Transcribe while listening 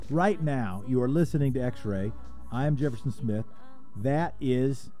Right now, you are listening to X-Ray. I am Jefferson Smith. That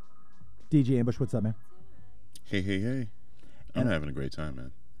is DJ Ambush. What's up, man? Hey. I'm having a great time,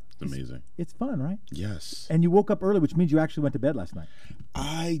 man. It's amazing. It's fun, right? Yes. And you woke up early, which means you actually went to bed last night.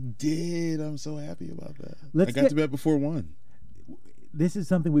 I did. I'm so happy about that. I got to bed before 1. This is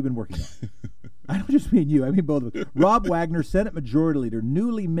something we've been working on. I don't just mean you. I mean both of us. Rob Wagner, Senate Majority Leader,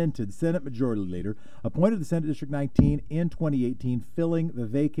 newly minted Senate Majority Leader, appointed to Senate District 19 in 2018, filling the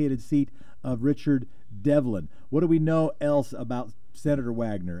vacated seat of Richard Devlin. What do we know else about Senator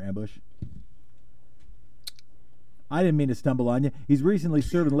Wagner, Ambush? I didn't mean to stumble on you. He's recently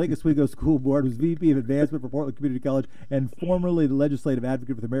served in the Lake Oswego School Board, was VP of Advancement for Portland Community College, and formerly the legislative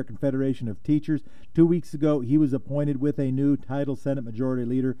advocate for the American Federation of Teachers. 2 weeks ago, he was appointed with a new title, Senate Majority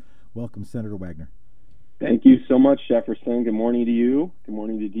Leader. Welcome, Senator Wagner. Thank you so much, Jefferson. Good morning to you. Good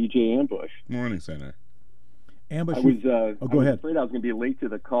morning to DJ Ambush. Morning, Senator. Ambush. I was, go ahead. Afraid I was going to be late to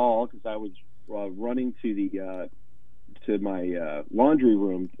the call because I was running to the to my laundry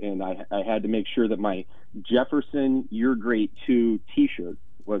room, and I had to make sure that my Jefferson You're Great 2 T-shirt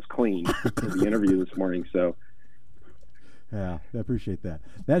was clean for the interview this morning. So, yeah, I appreciate that.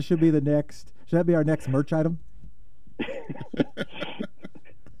 That should be the next. Should that be our next merch item?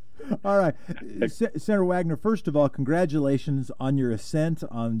 All right, Senator Wagner. First of all, congratulations on your ascent,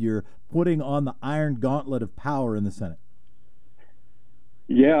 on your putting on the iron gauntlet of power in the Senate.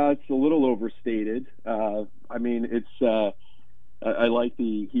 Yeah, it's a little overstated. I mean, it's. I like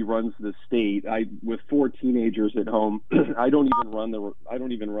he runs the state. With 4 teenagers at home, I don't even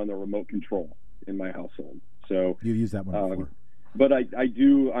run the remote control in my household. So you've used that one before. But I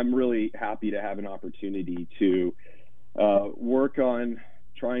do. I'm really happy to have an opportunity to work on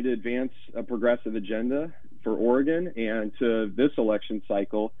trying to advance a progressive agenda for Oregon, and to this election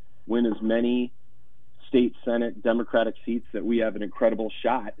cycle win as many state Senate Democratic seats that we have an incredible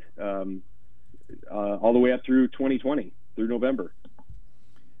shot all the way up through 2020, through November.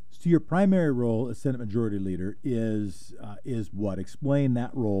 So your primary role as Senate Majority Leader is what? Explain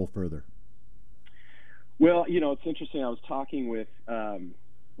that role further. Well, it's interesting. I was talking with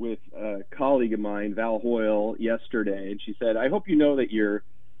a colleague of mine, Val Hoyle, yesterday, and she said, "I hope you know that your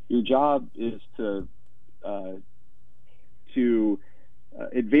job is to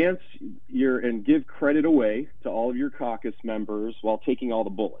advance and give credit away to all of your caucus members while taking all the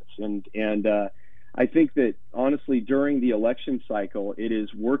bullets." And I think that honestly, during the election cycle, it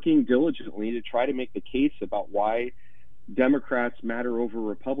is working diligently to try to make the case about why Democrats matter over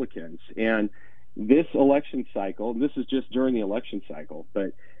Republicans. And this election cycle, this is just during the election cycle,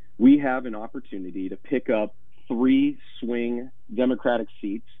 but we have an opportunity to pick up 3 swing Democratic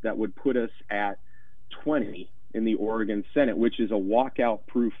seats that would put us at 20 in the Oregon Senate, which is a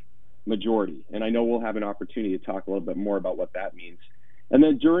walkout-proof majority. And I know we'll have an opportunity to talk a little bit more about what that means. And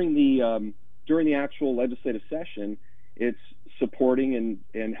then during the actual legislative session, it's supporting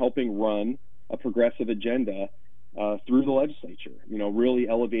and helping run a progressive agenda through the legislature, really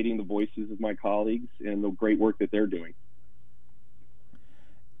elevating the voices of my colleagues and the great work that they're doing.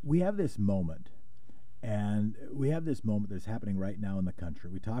 We have this moment. And we have this moment that's happening right now in the country.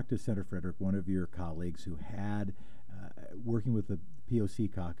 We talked to Senator Frederick, one of your colleagues who had, working with the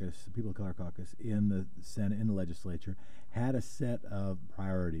POC caucus, the People of Color caucus, in the Senate, in the legislature, had a set of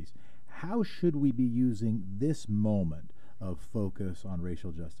priorities. How should we be using this moment of focus on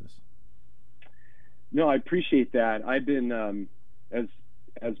racial justice? No, I appreciate that. I've been,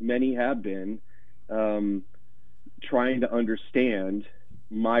 as many have been, trying to understand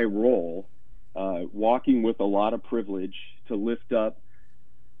my role, walking with a lot of privilege to lift up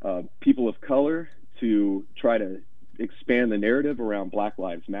people of color, to try to expand the narrative around Black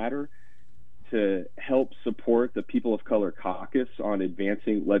Lives Matter, to help support the People of Color caucus on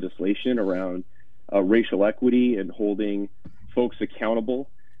advancing legislation around racial equity and holding folks accountable.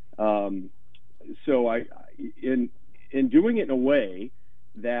 So in doing it in a way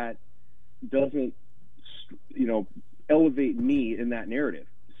that doesn't, elevate me in that narrative.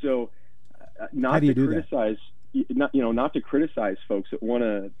 So not to criticize folks that want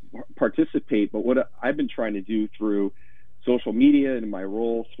to participate, but what I've been trying to do through social media and my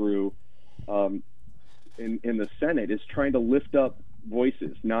role through in the Senate is trying to lift up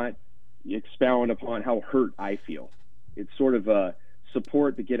voices, not expound upon how hurt I feel. It's sort of a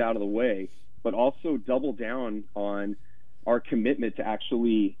support to get out of the way, but also double down on our commitment to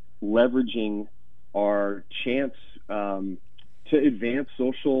actually leveraging our chance to advance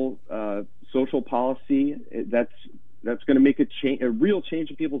social policy that's going to make a real change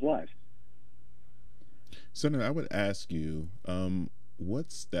in people's lives. Senator, I would ask you,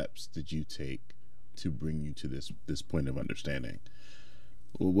 what steps did you take to bring you to this point of understanding?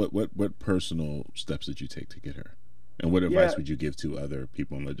 Well, what personal steps did you take to get her? And what advice would you give to other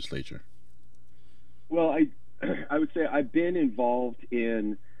people in legislature? Well, I would say I've been involved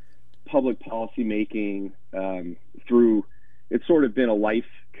in public policy making through, it's sort of been a life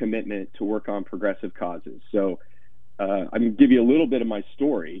commitment to work on progressive causes. So I'm going to give you a little bit of my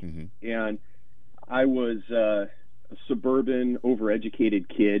story. Mm-hmm. And I was a suburban, overeducated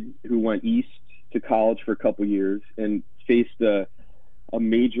kid who went east to college for a couple years and faced a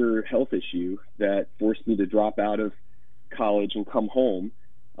major health issue that forced me to drop out of college and come home.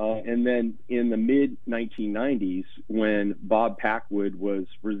 And then in the mid-1990s, when Bob Packwood was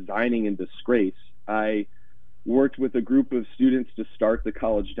resigning in disgrace, I worked with a group of students to start the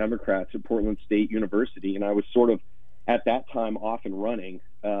College Democrats at Portland State University. And I was sort of, at that time, off and running,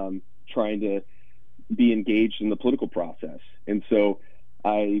 trying to be engaged in the political process. And so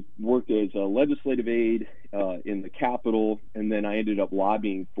I worked as a legislative aide in the Capitol, and then I ended up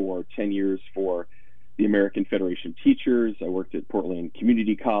lobbying for 10 years for the American Federation of Teachers. I worked at Portland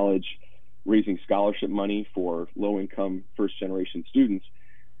Community College, raising scholarship money for low-income first-generation students.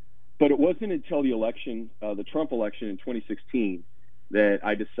 But it wasn't until the election, the Trump election in 2016, that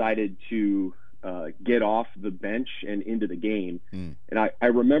I decided to get off the bench and into the game. And I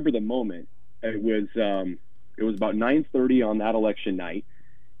remember the moment. It was about 9:30 on that election night,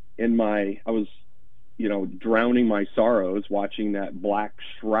 and I was drowning my sorrows watching that black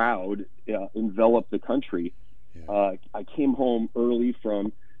shroud envelop the country. Yeah. I came home early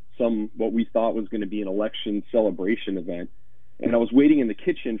from what we thought was going to be an election celebration event, and I was waiting in the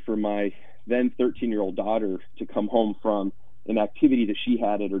kitchen for my then 13-year-old daughter to come home from an activity that she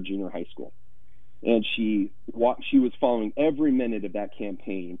had at her junior high school. And she was following every minute of that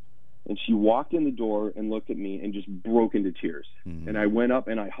campaign, and she walked in the door and looked at me and just broke into tears. Mm-hmm. And I went up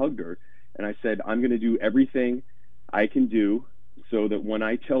and I hugged her, and I said, I'm going to do everything I can do so that when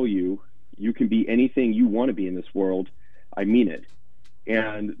I tell you, you can be anything you want to be in this world, I mean it.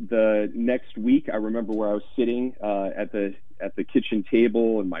 And the next week, I remember where I was sitting at the kitchen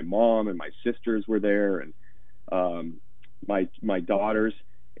table, and my mom and my sisters were there, and my daughters.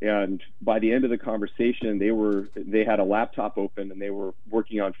 And by the end of the conversation, they had a laptop open, and they were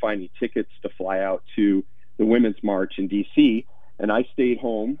working on finding tickets to fly out to the Women's March in D.C. And I stayed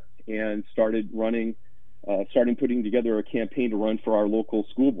home and started putting together a campaign to run for our local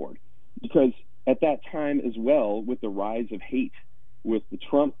school board. Because at that time as well, with the rise of hate with the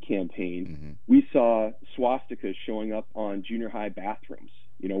Trump campaign, mm-hmm. we saw swastikas showing up on junior high bathrooms.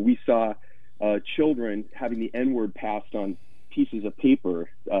 We saw children having the N-word passed on pieces of paper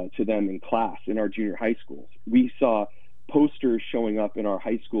to them in class in our junior high schools. We saw posters showing up in our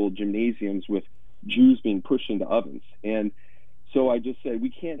high school gymnasiums with Jews being pushed into ovens. And so I just said, we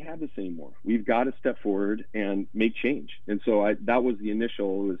can't have this anymore. We've got to step forward and make change. And so that was the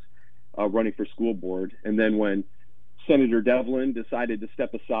initial, was running for school board. And then when Senator Devlin decided to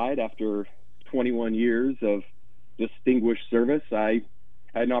step aside after 21 years of distinguished service, I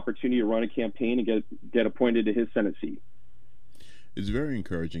had an opportunity to run a campaign and get appointed to his Senate seat. It's very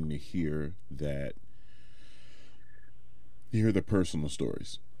encouraging to hear that, the personal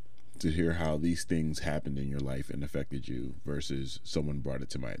stories, to hear how these things happened in your life and affected you versus someone brought it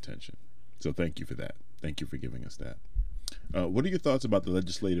to my attention. So thank you for that. Thank you for giving us that. What are your thoughts about the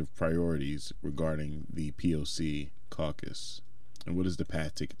legislative priorities regarding the POC caucus, and what is the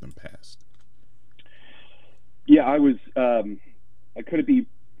path to get them passed? Yeah, I couldn't be.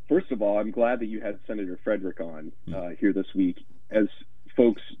 First of all, I'm glad that you had Senator Frederick on here this week. As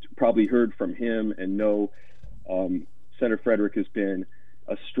folks probably heard from him and know, Senator Frederick has been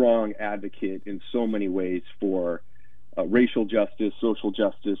a strong advocate in so many ways for racial justice, social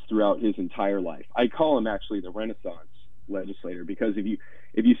justice throughout his entire life. I call him actually the Renaissance legislator, because if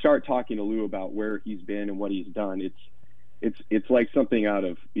you start talking to Lou about where he's been and what he's done, it's like something out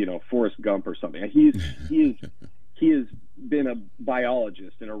of Forrest Gump or something. He has been a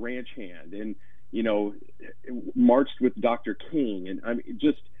biologist and a ranch hand, and marched with Dr. King, and I mean,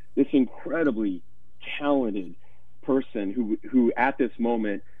 just this incredibly talented person who at this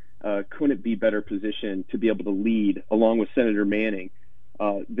moment couldn't be better positioned to be able to lead, along with Senator Manning,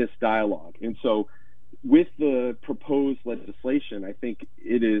 this dialogue. And so with the proposed legislation, I think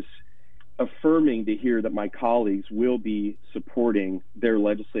it is affirming to hear that my colleagues will be supporting their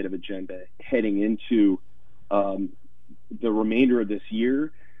legislative agenda heading into the remainder of this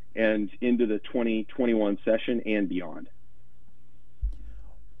year and into the 2021 session and beyond.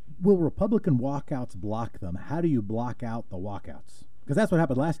 Will Republican walkouts block them? How do you block out the walkouts? Because that's what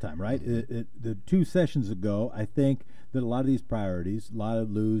happened last time, right? The 2 sessions ago, I think that a lot of these priorities, a lot of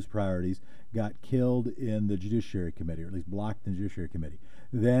Lou's priorities, got killed in the Judiciary Committee, or at least blocked in the Judiciary Committee.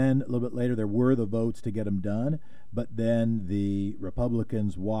 Then a little bit later, there were the votes to get them done, but then the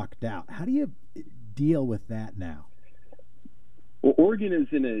Republicans walked out. How do you deal with that now? Well, Oregon is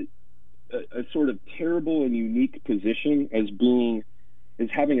in a sort of terrible and unique position as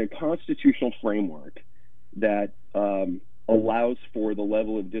having a constitutional framework that allows for the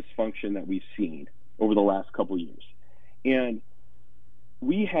level of dysfunction that we've seen over the last couple of years. And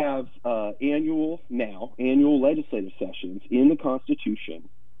we have annual legislative sessions in the Constitution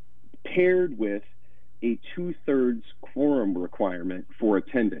paired with a 2/3 quorum requirement for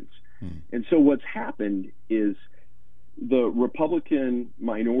attendance. And so what's happened is the Republican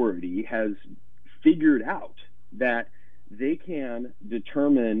minority has figured out that they can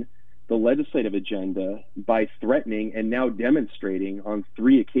determine the legislative agenda by threatening and now demonstrating on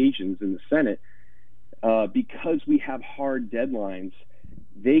 3 occasions in the Senate. Because we have hard deadlines,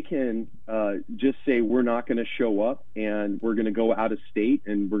 they can just say we're not going to show up and we're going to go out of state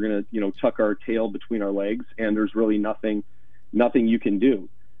and we're going to tuck our tail between our legs, and there's really nothing you can do.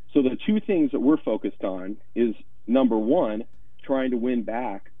 So the 2 things that we're focused on is, number one, trying to win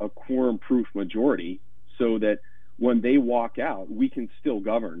back a quorum-proof majority so that when they walk out, we can still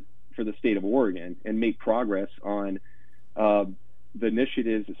govern for the state of Oregon and make progress on the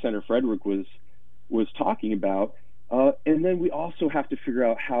initiatives that Senator Frederick was talking about. And then we also have to figure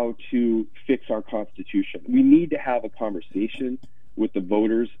out how to fix our Constitution. We need to have a conversation with the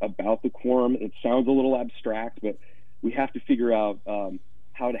voters about the quorum. It sounds a little abstract, but we have to figure out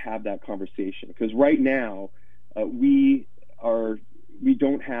how to have that conversation. Because right now, we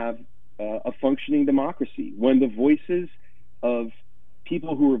don't have a functioning democracy. When the voices of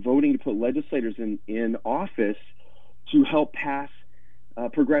people who are voting to put legislators in office to help pass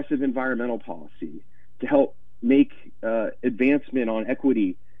progressive environmental policy, to help make advancement on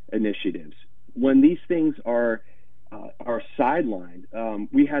equity initiatives, when these things are sidelined,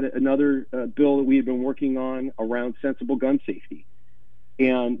 we had another bill that we had been working on around sensible gun safety,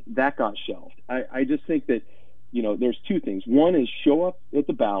 and that got shelved. I just think that there's 2 things. One is show up at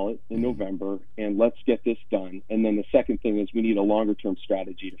the ballot in November and let's get this done. And then the second thing is we need a longer term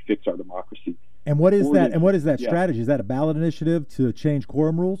strategy to fix our democracy. And what is that? And what is that strategy? Is that a ballot initiative to change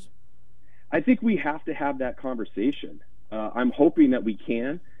quorum rules? I think we have to have that conversation. I'm hoping that we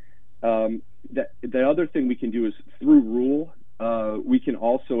can. That the other thing we can do is through rule. We can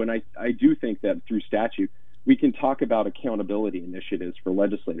also, and I do think that through statute, we can talk about accountability initiatives for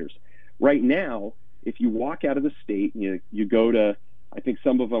legislators. Right now, if you walk out of the state and you go to, I think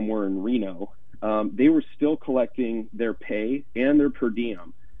some of them were in Reno, they were still collecting their pay and their per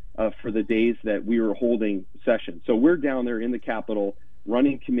diem for the days that we were holding sessions. So we're down there in the Capitol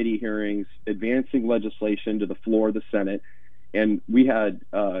running committee hearings, advancing legislation to the floor of the Senate, and we had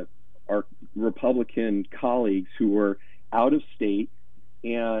our Republican colleagues who were out of state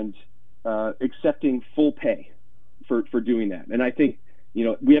and accepting full pay for doing that. And I think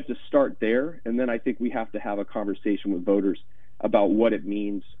we have to start there, and then I think we have to have a conversation with voters about what it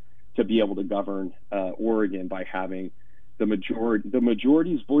means to be able to govern Oregon by having the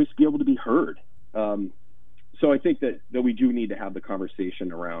majority's voice be able to be heard. So I think that we do need to have the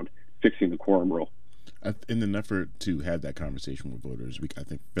conversation around fixing the quorum rule. In an effort to have that conversation with voters,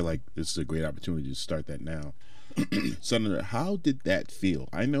 feel like this is a great opportunity to start that now. Senator, how did that feel?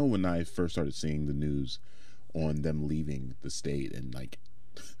 I know when I first started seeing the news on them leaving the state and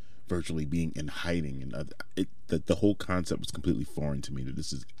virtually being in hiding, and the whole concept was completely foreign to me, that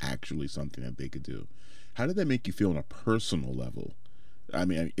this is actually something that they could do. How did that make you feel on a personal level? I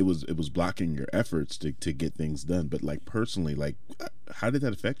mean, it was blocking your efforts to get things done, but personally, how did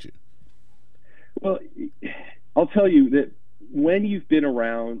that affect you? Well, I'll tell you that when you've been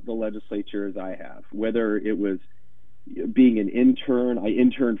around the legislature as I have, whether it was being an intern, I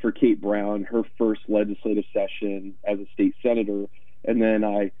interned for Kate Brown, her first legislative session as a state senator, and then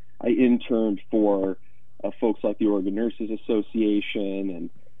I interned for folks like the Oregon Nurses Association,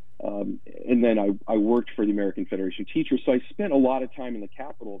 and then I worked for the American Federation of Teachers. So I spent a lot of time in the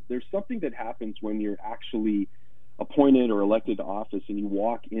Capitol. There's something that happens when you're actually appointed or elected to office and you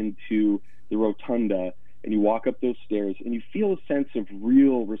walk into the rotunda and you walk up those stairs and you feel a sense of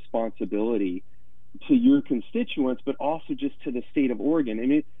real responsibility to your constituents, but also just to the state of Oregon. I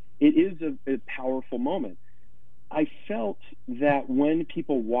mean, it is a powerful moment. I felt that when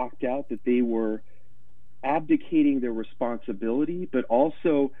people walked out that they were abdicating their responsibility, but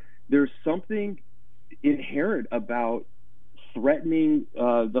also there's something inherent about threatening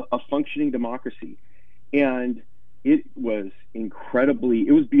a functioning democracy. And it was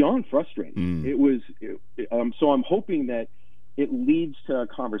beyond frustrating. So I'm hoping that it leads to a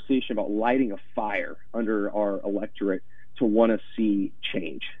conversation about lighting a fire under our electorate to want to see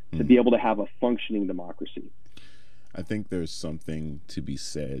change, to be able to have a functioning democracy. I think there's something to be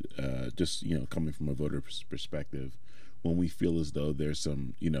said, just, coming from a voter's perspective, when we feel as though there's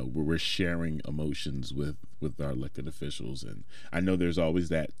some, where we're sharing emotions with our elected officials. And I know there's always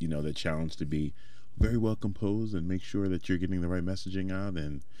that, the challenge to be very well composed and make sure that you're getting the right messaging out,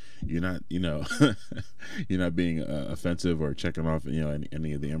 and you're not, you're not being offensive or checking off,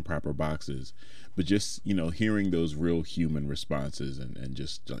 any of the improper boxes, but just, hearing those real human responses and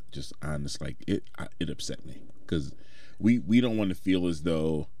just honest, like it upset me, because we don't want to feel as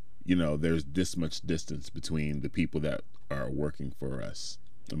though, there's this much distance between the people that are working for us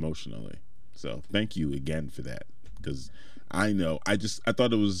emotionally. So thank you again for that, because I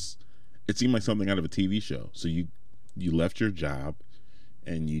thought it seemed like something out of a TV show. So you left your job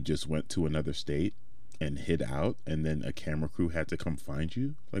and you just went to another state and hid out, and then a camera crew had to come find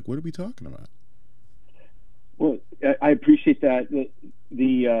you. Like, what are we talking about? Well, I appreciate that.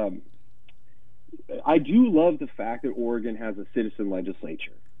 I do love the fact that Oregon has a citizen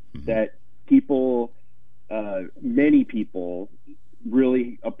legislature, that people, many people,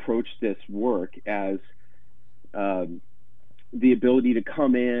 really approach this work as the ability to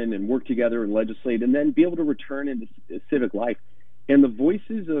come in and work together and legislate, and then be able to return into civic life. And the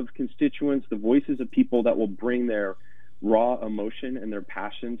voices of constituents, the voices of people that will bring their raw emotion and their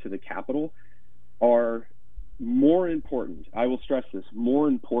passion to the Capitol are more important, I will stress this, more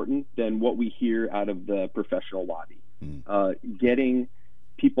important than what we hear out of the professional lobby. Getting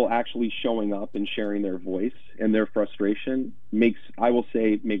people actually showing up and sharing their voice and their frustration makes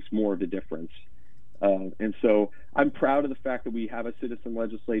more of a difference. And so I'm proud of the fact that we have a citizen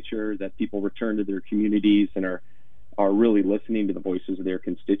legislature, that people return to their communities and are really listening to the voices of their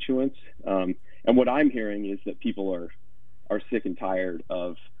constituents. And what I'm hearing is that people are sick and tired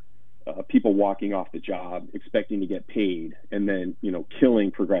of people walking off the job expecting to get paid and then, killing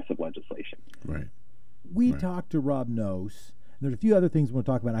progressive legislation. Right. We talked to Rob Noce. There's a few other things we want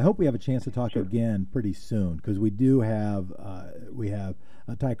to talk about. I hope we have a chance to talk again pretty soon, because we do have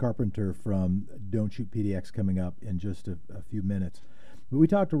Ty Carpenter from Don't Shoot PDX coming up in just a few minutes. But we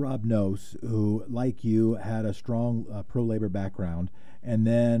talked to Rob Noce, who, like you, had a strong pro-labor background, and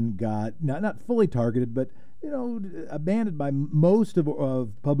then got not fully targeted, but abandoned by most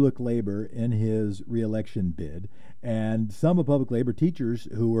of public labor in his reelection bid, and some of public labor teachers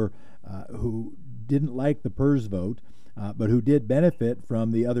who didn't like the PERS vote, but who did benefit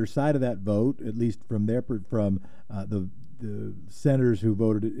from the other side of that vote, at least from the senators who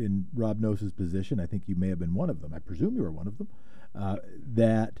voted in Rob Noce's position. I think you may have been one of them. I presume you were one of them.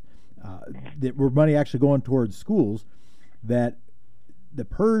 That were money actually going towards schools. That the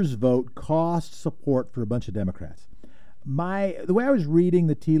PERS vote cost support for a bunch of Democrats. The way I was reading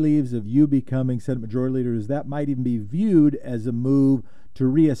the tea leaves of you becoming Senate Majority Leader is that might even be viewed as a move to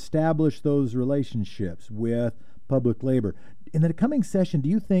reestablish those relationships with public labor. In the coming session, do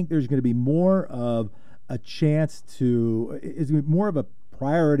you think there's going to be more of a chance is it more of a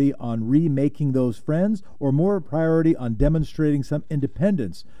priority on remaking those friends, or more priority on demonstrating some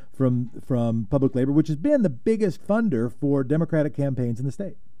independence from public labor, which has been the biggest funder for Democratic campaigns in the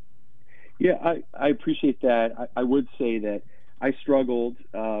state? Yeah, I appreciate that. I would say that I struggled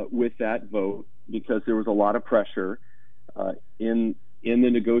with that vote because there was a lot of pressure in the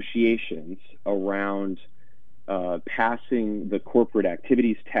negotiations around passing the corporate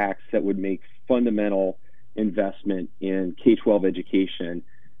activities tax that would make fundamental investment in K-12 education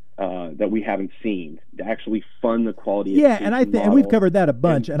that we haven't seen, to actually fund the quality education and I think, and we've covered that a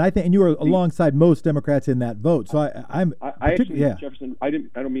bunch, and you were alongside most Democrats in that vote. So Jefferson, I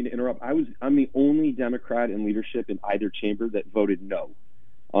don't mean to interrupt. I'm the only Democrat in leadership in either chamber that voted no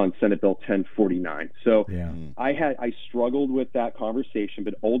on Senate Bill 1049. So I struggled with that conversation,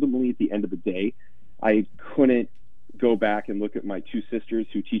 but ultimately at the end of the day, I couldn't go back and look at my two sisters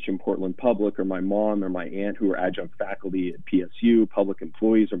who teach in Portland Public, or my mom or my aunt who are adjunct faculty at PSU, public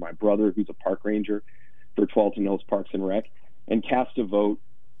employees, or my brother who's a park ranger for Tualatin Hills Parks and Rec, and cast a vote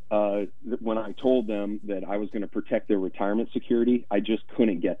when I told them that I was going to protect their retirement security. I just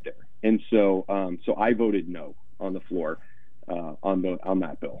couldn't get there. And so I voted no on the floor on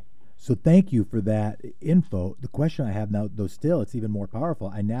that bill. So thank you for that info. The question I have now, though, still, it's even more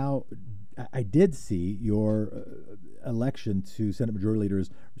powerful. I did see your election to Senate Majority Leader as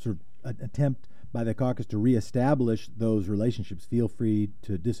sort of an attempt by the caucus to reestablish those relationships. Feel free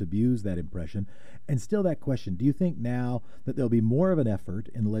to disabuse that impression. And still that question, do you think now that there'll be more of an effort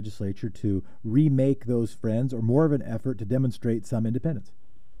in the legislature to remake those friends, or more of an effort to demonstrate some independence?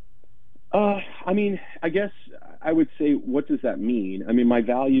 I guess I would say, what does that mean? My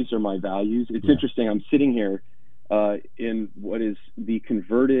values are my values. It's interesting. I'm sitting here in what is the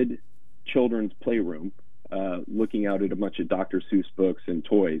converted children's playroom, looking out at a bunch of Dr. Seuss books and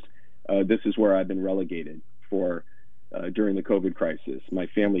toys. This is where I've been relegated for during the COVID crisis. My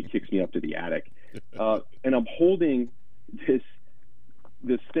family kicks me up to the attic, and I'm holding this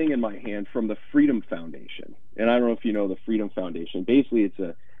thing in my hand from the Freedom Foundation. And I don't know if you know the Freedom Foundation. Basically, it's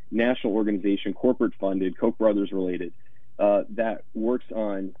a national organization, corporate funded, Koch brothers related, that works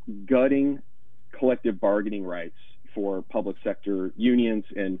on gutting collective bargaining rights for public sector unions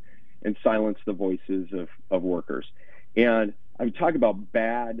and silence the voices of workers. And I'm talking about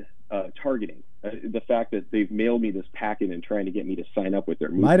bad targeting. The fact that they've mailed me this packet and trying to get me to sign up with their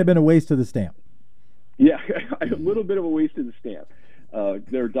movement. Might have been a waste of the stamp. Yeah, a little bit of a waste of the stamp.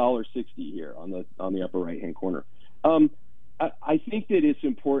 They're $1.60 here on the upper right-hand corner. I think that it's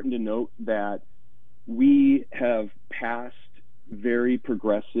important to note that we have passed very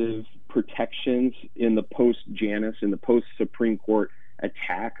progressive protections in the post-Janus, in the post-Supreme Court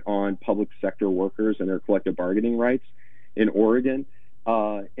attack on public sector workers and their collective bargaining rights in Oregon.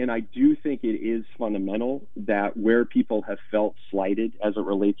 And I do think it is fundamental that where people have felt slighted as it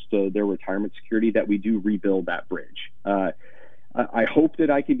relates to their retirement security, that we do rebuild that bridge. I hope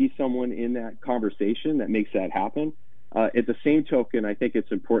that I can be someone in that conversation that makes that happen. At the same token, I think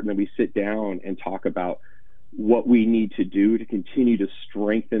it's important that we sit down and talk about what we need to do to continue to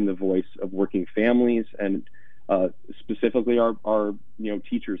strengthen the voice of working families and specifically our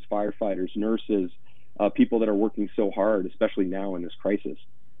teachers, firefighters, nurses, people that are working so hard, especially now in this crisis.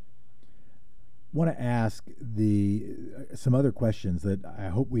 I want to ask some other questions that I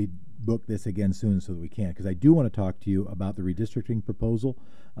hope we book this again soon so that we can, because I do want to talk to you about the redistricting proposal,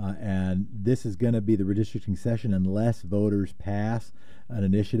 and this is going to be the redistricting session unless voters pass an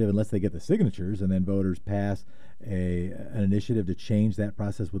initiative, unless they get the signatures, and then voters pass an initiative to change that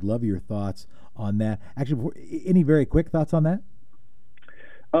process. Would love your thoughts on that. Actually, any very quick thoughts on that?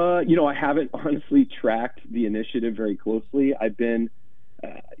 I haven't honestly tracked the initiative very closely. I've been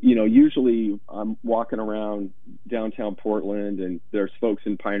usually I'm walking around downtown Portland and there's folks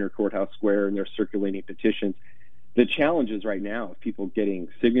in Pioneer Courthouse Square and they're circulating petitions. The challenge is right now of people getting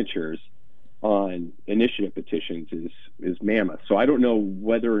signatures on initiative petitions is mammoth. So I don't know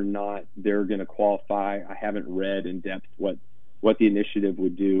whether or not they're going to qualify. I haven't read in depth what the initiative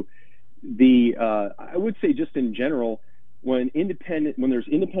would do. I would say just in general, when there's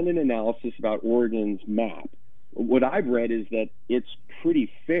independent analysis about Oregon's map, what I've read is that it's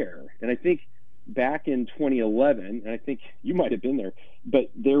pretty fair. And I think back in 2011, and I think you might have been there, but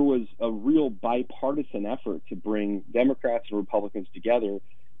there was a real bipartisan effort to bring Democrats and Republicans together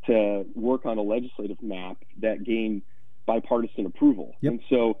to work on a legislative map that gained bipartisan approval. Yep. And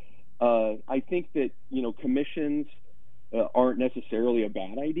so I think that, commissions aren't necessarily a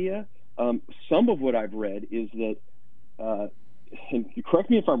bad idea. Some of what I've read is that, and correct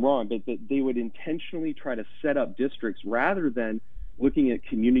me if I'm wrong, but that they would intentionally try to set up districts rather than looking at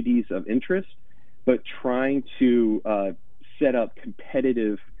communities of interest, but trying to set up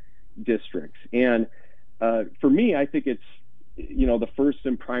competitive districts. And for me, I think it's, the first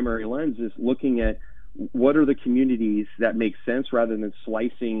and primary lens is looking at what are the communities that make sense rather than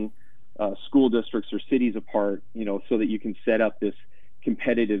slicing school districts or cities apart, so that you can set up this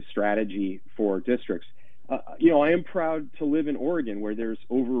competitive strategy for districts. I am proud to live in Oregon, where there's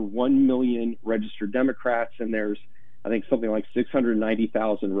over 1 million registered Democrats and there's, I think, something like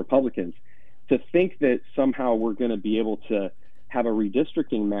 690,000 Republicans. To think that somehow we're going to be able to have a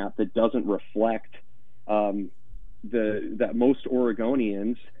redistricting map that doesn't reflect that most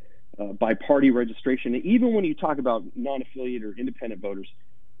Oregonians by party registration, and even when you talk about non-affiliated or independent voters,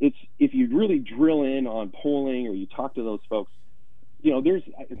 it's if you really drill in on polling or you talk to those folks, there's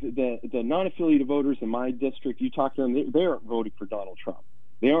the non-affiliated voters in my district. You talk to them; they aren't voting for Donald Trump.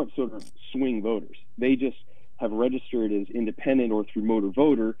 They aren't sort of swing voters. They just have registered as independent or through motor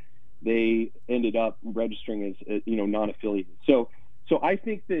voter. They ended up registering as non-affiliated. So I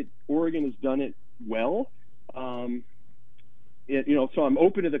think that Oregon has done it well. So I'm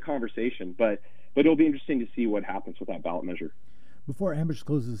open to the conversation, but it'll be interesting to see what happens with that ballot measure. Before Ambrish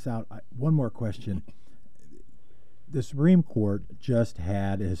closes this out, one more question. The Supreme Court just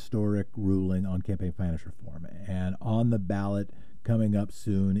had a historic ruling on campaign finance reform, and on the ballot coming up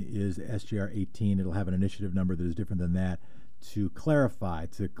soon is SGR 18. It'll have an initiative number that is different than that to clarify,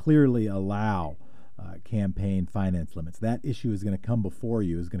 to clearly allow campaign finance limits. That issue is going to come before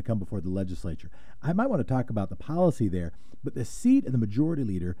you, is going to come before the legislature. I might want to talk about the policy there, but the seat of the majority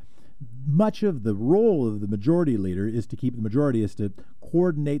leader, much of the role of the majority leader is to keep the majority, is to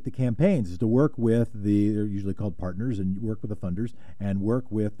coordinate the campaigns, is to work with they're usually called partners, and work with the funders and work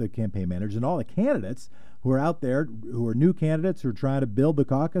with the campaign managers and all the candidates who are out there, who are new candidates who are trying to build the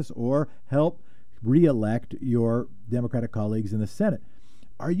caucus or help re-elect your Democratic colleagues in the Senate.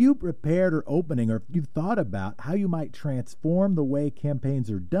 Are you prepared or opening, or you've thought about how you might transform the way campaigns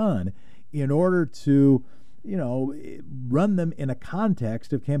are done in order to run them in a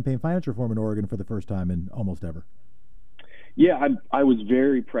context of campaign finance reform in Oregon for the first time in almost ever? Yeah, I was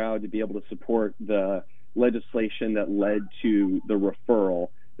very proud to be able to support the legislation that led to the referral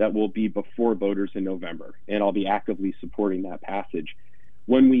that will be before voters in November, and I'll be actively supporting that passage.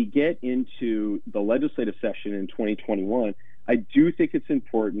 When we get into the legislative session in 2021, I do think it's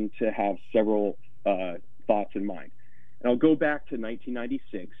important to have several thoughts in mind. And I'll go back to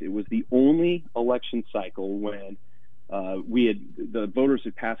 1996. It was the only election cycle when the voters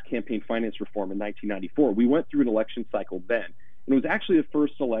had passed campaign finance reform in 1994. We went through an election cycle then. And it was actually the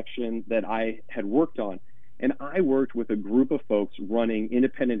first election that I had worked on. And I worked with a group of folks running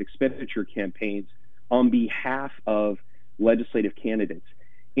independent expenditure campaigns on behalf of legislative candidates.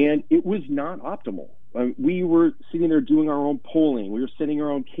 And it was not optimal. We were sitting there doing our own polling. We were sending our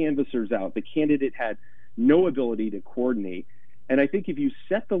own canvassers out. The candidate had no ability to coordinate. And I think if you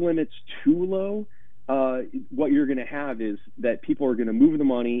set the limits too low, what you're going to have is that people are going to move the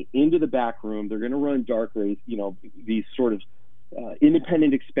money into the back room. They're going to run dark rates, these sort of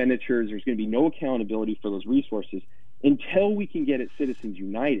independent expenditures. There's going to be no accountability for those resources until we can get at Citizens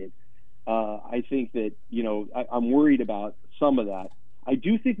United. I think that, I'm worried about some of that. I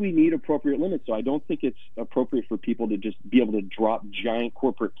do think we need appropriate limits, so I don't think it's appropriate for people to just be able to drop giant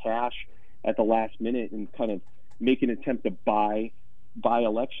corporate cash at the last minute and kind of make an attempt to buy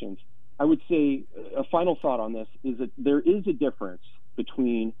elections. I would say a final thought on this is that there is a difference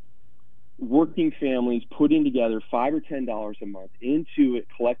between working families putting together $5 or $10 a month into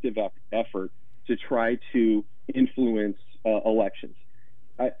a collective effort to try to influence elections.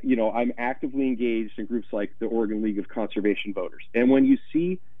 I'm actively engaged in groups like the Oregon League of Conservation Voters. And when you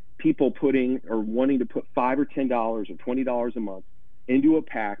see people putting or wanting to put $5 or $10 or $20 a month into a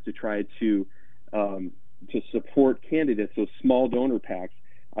PAC to try to support candidates, those small donor PACs,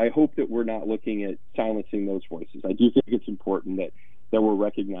 I hope that we're not looking at silencing those voices. I do think it's important that we're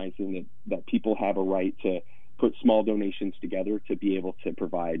recognizing that people have a right to put small donations together to be able to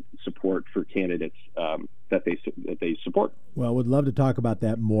provide support for candidates that they support. Well, would love to talk about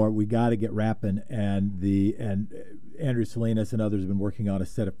that more. We got to get wrapping, and Andrew Salinas and others have been working on a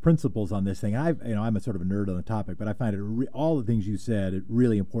set of principles on this thing. I'm a sort of a nerd on the topic, but I find it all the things you said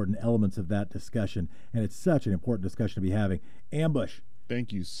really important elements of that discussion, and it's such an important discussion to be having. Ambush.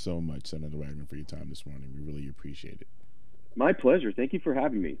 Thank you so much, Senator Wagner, for your time this morning. We really appreciate it. My pleasure. Thank you for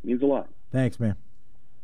having me. It means a lot. Thanks, man.